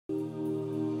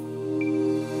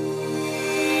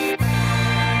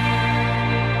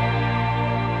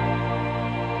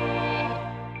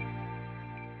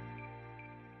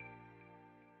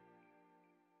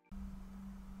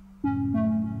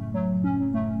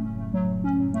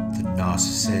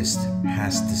narcissist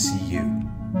has to see you.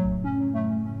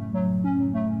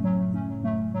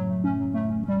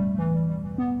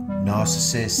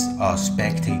 Narcissists are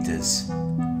spectators.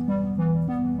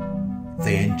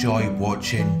 They enjoy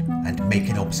watching and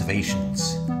making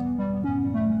observations.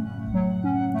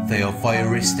 They are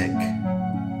voyeuristic.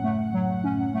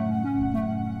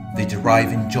 They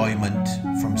derive enjoyment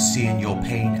from seeing your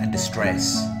pain and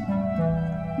distress,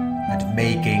 and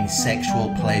may gain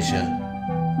sexual pleasure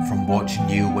from watching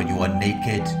you when you are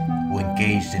naked or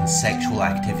engaged in sexual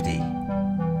activity.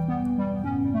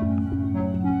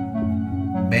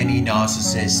 Many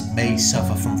narcissists may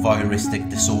suffer from voyeuristic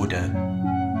disorder,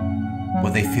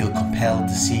 where they feel compelled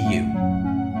to see you,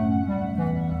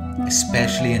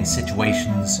 especially in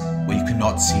situations where you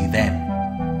cannot see them.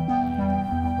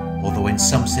 Although in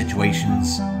some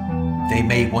situations, they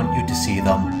may want you to see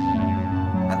them,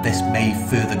 and this may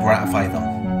further gratify them.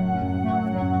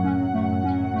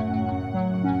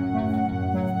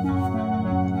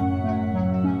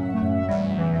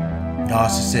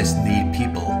 Narcissists need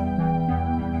people.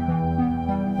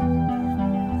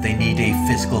 They need a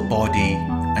physical body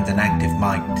and an active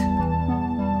mind.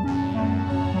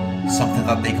 Something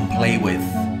that they can play with.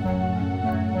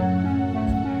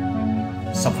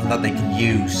 Something that they can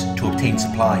use to obtain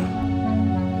supply.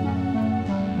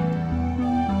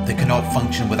 They cannot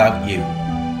function without you.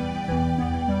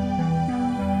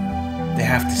 They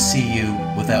have to see you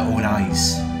with their own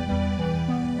eyes.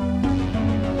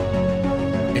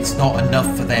 It's not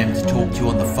enough for them to talk to you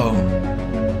on the phone,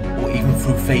 or even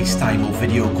through FaceTime or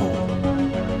video call.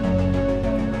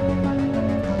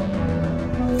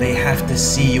 They have to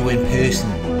see you in person.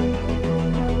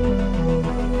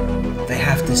 They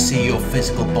have to see your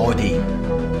physical body.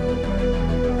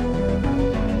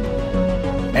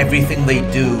 Everything they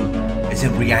do is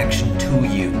in reaction to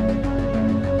you,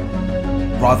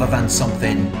 rather than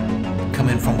something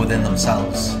coming from within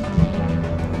themselves.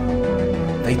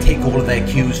 They take all of their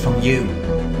cues from you.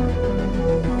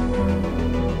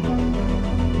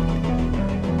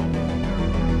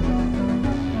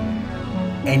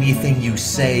 Anything you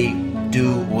say,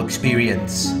 do, or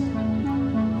experience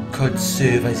could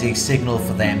serve as a signal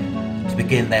for them to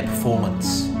begin their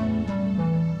performance.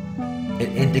 It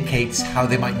indicates how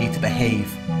they might need to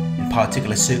behave in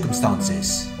particular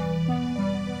circumstances.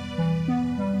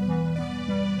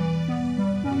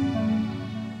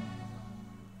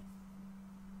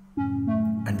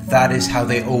 And that is how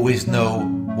they always know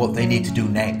what they need to do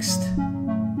next.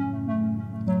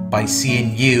 By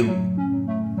seeing you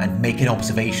and making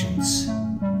observations.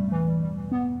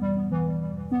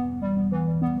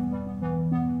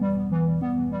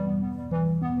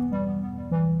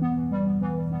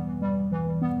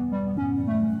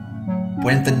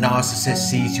 When the narcissist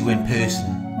sees you in person,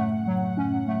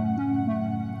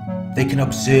 they can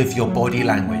observe your body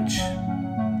language.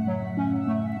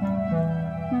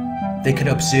 They can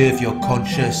observe your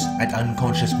conscious and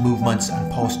unconscious movements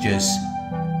and postures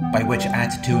by which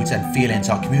attitudes and feelings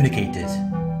are communicated.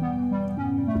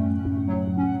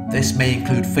 This may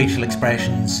include facial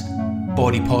expressions,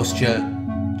 body posture,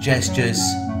 gestures,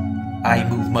 eye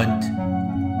movement,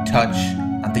 touch,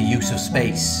 and the use of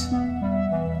space.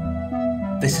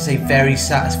 This is a very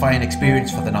satisfying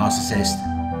experience for the narcissist,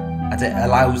 as it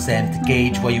allows them to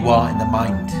gauge where you are in the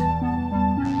mind,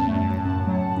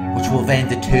 which will then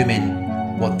determine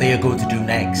what they are going to do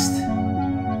next.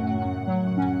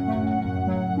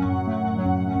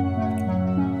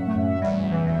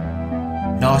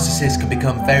 Narcissists can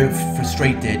become very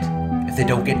frustrated if they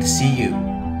don't get to see you.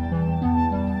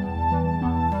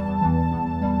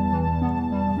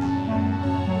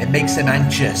 It makes them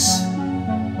anxious.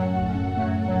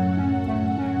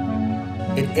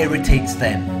 It irritates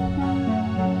them.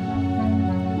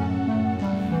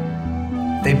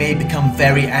 They may become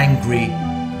very angry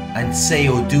and say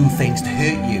or do things to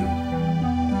hurt you.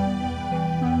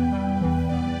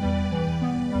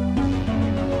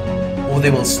 Or they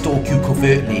will stalk you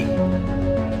covertly.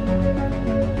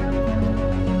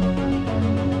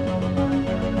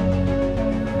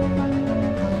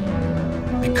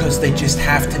 Because they just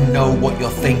have to know what you're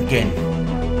thinking.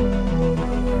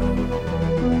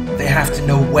 They have to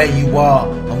know where you are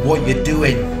and what you're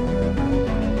doing.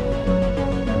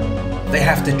 They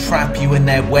have to trap you in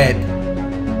their web,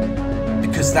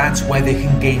 because that's where they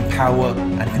can gain power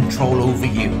and control over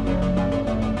you.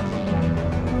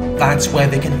 That's where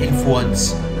they can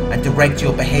influence and direct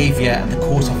your behavior and the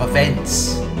course of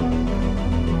events.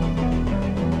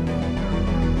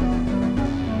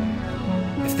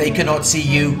 If they cannot see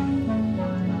you,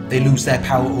 they lose their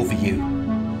power over you.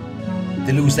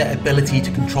 They lose their ability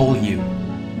to control you.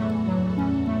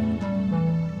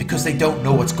 because they don't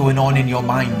know what's going on in your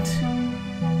mind.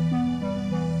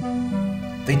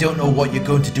 They don't know what you're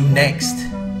going to do next.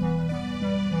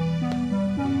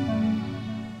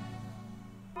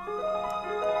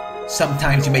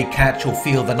 Sometimes you may catch or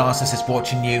feel the narcissist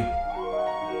watching you.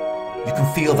 You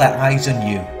can feel their eyes on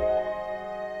you.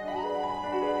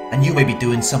 And you may be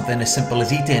doing something as simple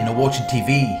as eating or watching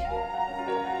TV.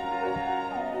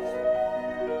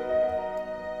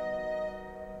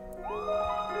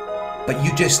 But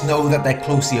you just know that they're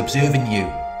closely observing you.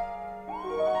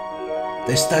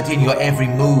 They're studying your every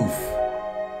move,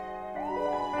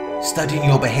 studying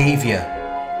your behavior.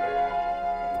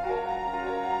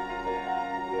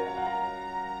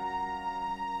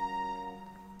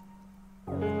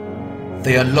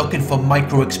 They are looking for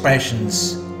micro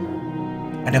expressions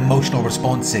and emotional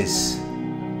responses.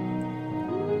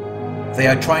 They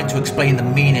are trying to explain the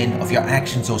meaning of your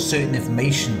actions or certain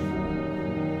information.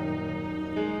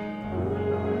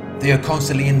 They are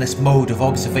constantly in this mode of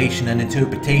observation and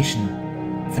interpretation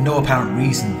for no apparent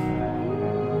reason.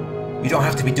 You don't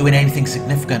have to be doing anything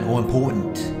significant or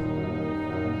important.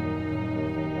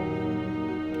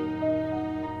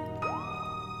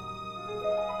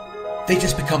 They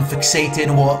just become fixated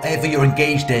on whatever you're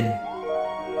engaged in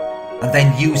and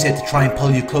then use it to try and pull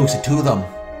you closer to them.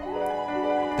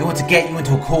 They want to get you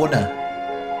into a corner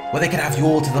where they can have you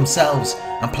all to themselves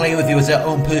and play with you as their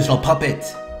own personal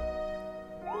puppet.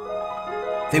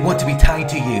 They want to be tied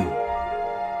to you.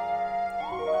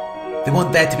 They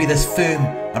want there to be this firm,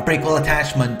 unbreakable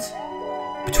attachment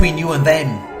between you and them,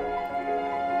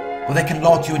 where they can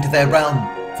lock you into their realm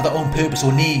for their own purpose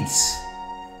or needs.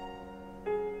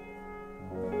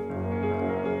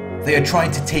 They are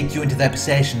trying to take you into their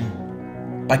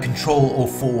possession by control or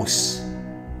force.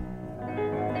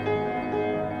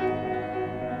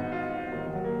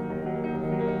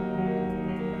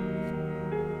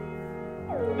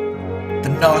 The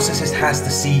narcissist has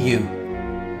to see you.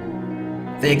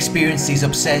 They experience these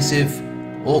obsessive,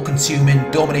 all-consuming,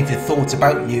 dominated thoughts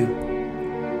about you,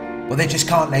 but they just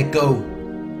can't let go.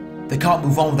 They can't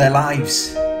move on with their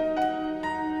lives.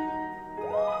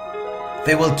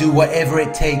 They will do whatever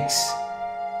it takes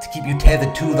to keep you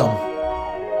tethered to them.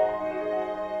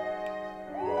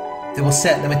 They will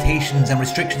set limitations and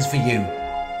restrictions for you.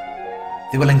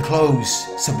 They will enclose,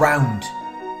 surround,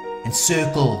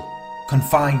 encircle,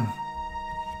 confine.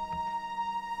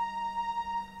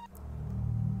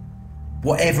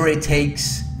 Whatever it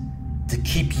takes to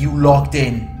keep you locked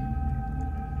in,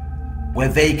 where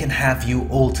they can have you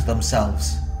all to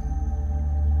themselves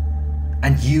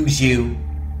and use you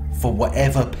for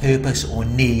whatever purpose or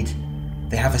need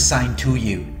they have assigned to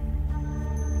you.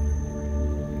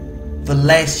 The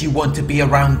less you want to be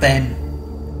around them,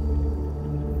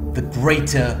 the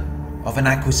greater of an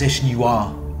acquisition you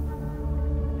are.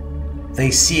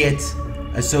 They see it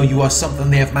as though you are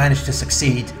something they have managed to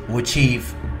succeed or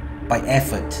achieve by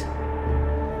effort.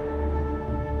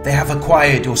 They have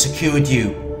acquired or secured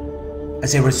you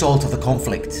as a result of the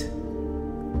conflict.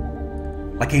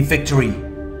 Like a victory,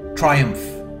 triumph,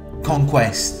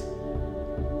 conquest,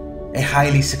 a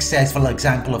highly successful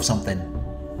example of something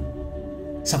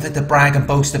to brag and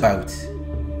boast about.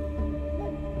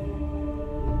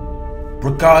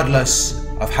 Regardless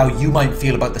of how you might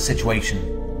feel about the situation,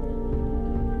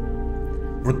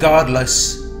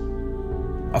 regardless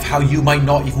of how you might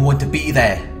not even want to be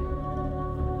there.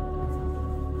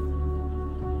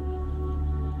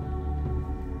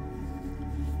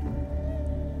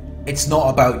 It's not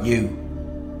about you.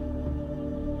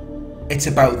 It's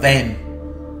about them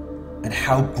and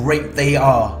how great they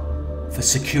are for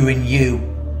securing you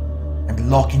and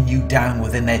locking you down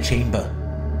within their chamber.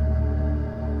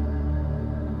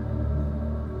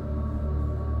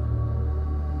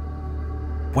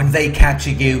 When they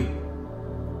capture you,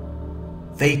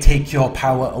 they take your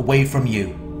power away from you.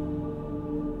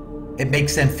 It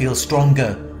makes them feel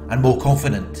stronger and more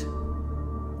confident.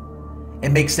 It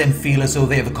makes them feel as though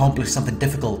they have accomplished something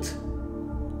difficult.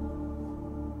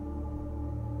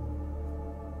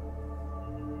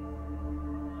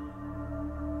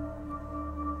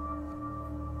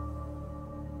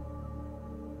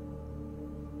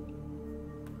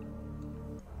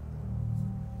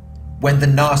 When the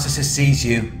narcissist sees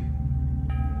you,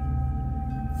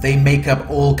 they make up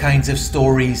all kinds of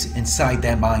stories inside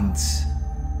their minds.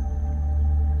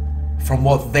 From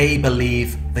what they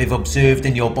believe they've observed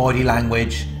in your body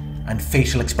language and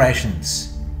facial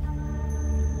expressions,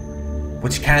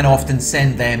 which can often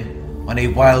send them on a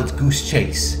wild goose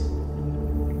chase.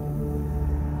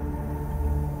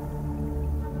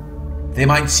 They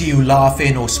might see you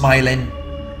laughing or smiling,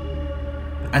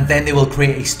 and then they will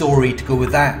create a story to go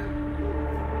with that.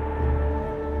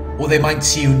 Or they might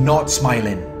see you not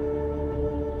smiling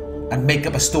and make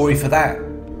up a story for that.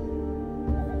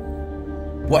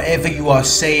 Whatever you are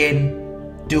saying,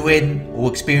 doing,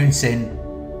 or experiencing,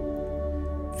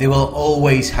 they will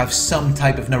always have some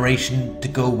type of narration to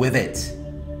go with it.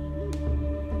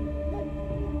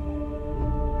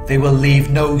 They will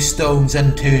leave no stones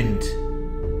unturned.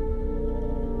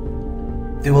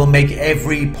 They will make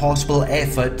every possible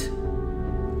effort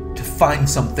to find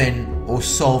something or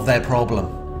solve their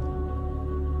problem.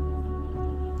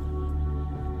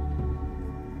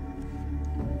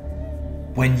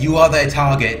 When you are their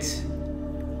target,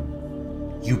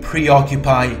 you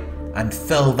preoccupy and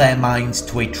fill their minds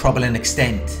to a troubling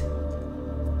extent.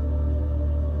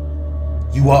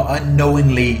 You are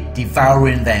unknowingly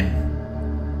devouring them,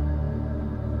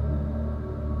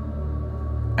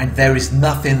 and there is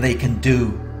nothing they can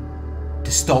do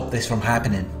to stop this from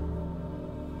happening.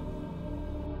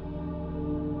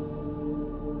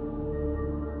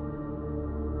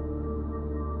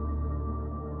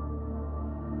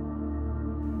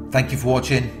 Thank you for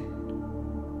watching.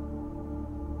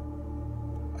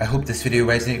 I hope this video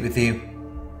resonated with you.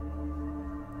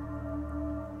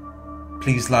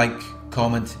 Please like,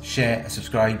 comment, share and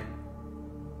subscribe.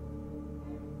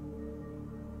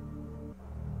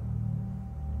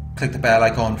 Click the bell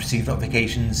icon to receive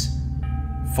notifications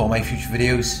for my future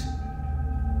videos.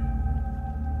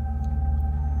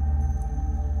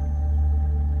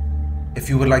 If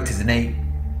you would like to donate,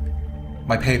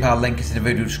 my PayPal link is in the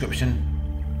video description.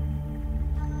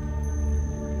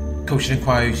 Coaching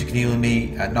inquiries, you can email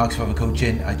me at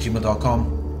narcsurvivorcoaching@gmail.com.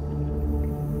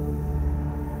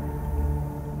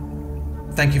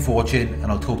 Thank you for watching,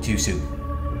 and I'll talk to you soon.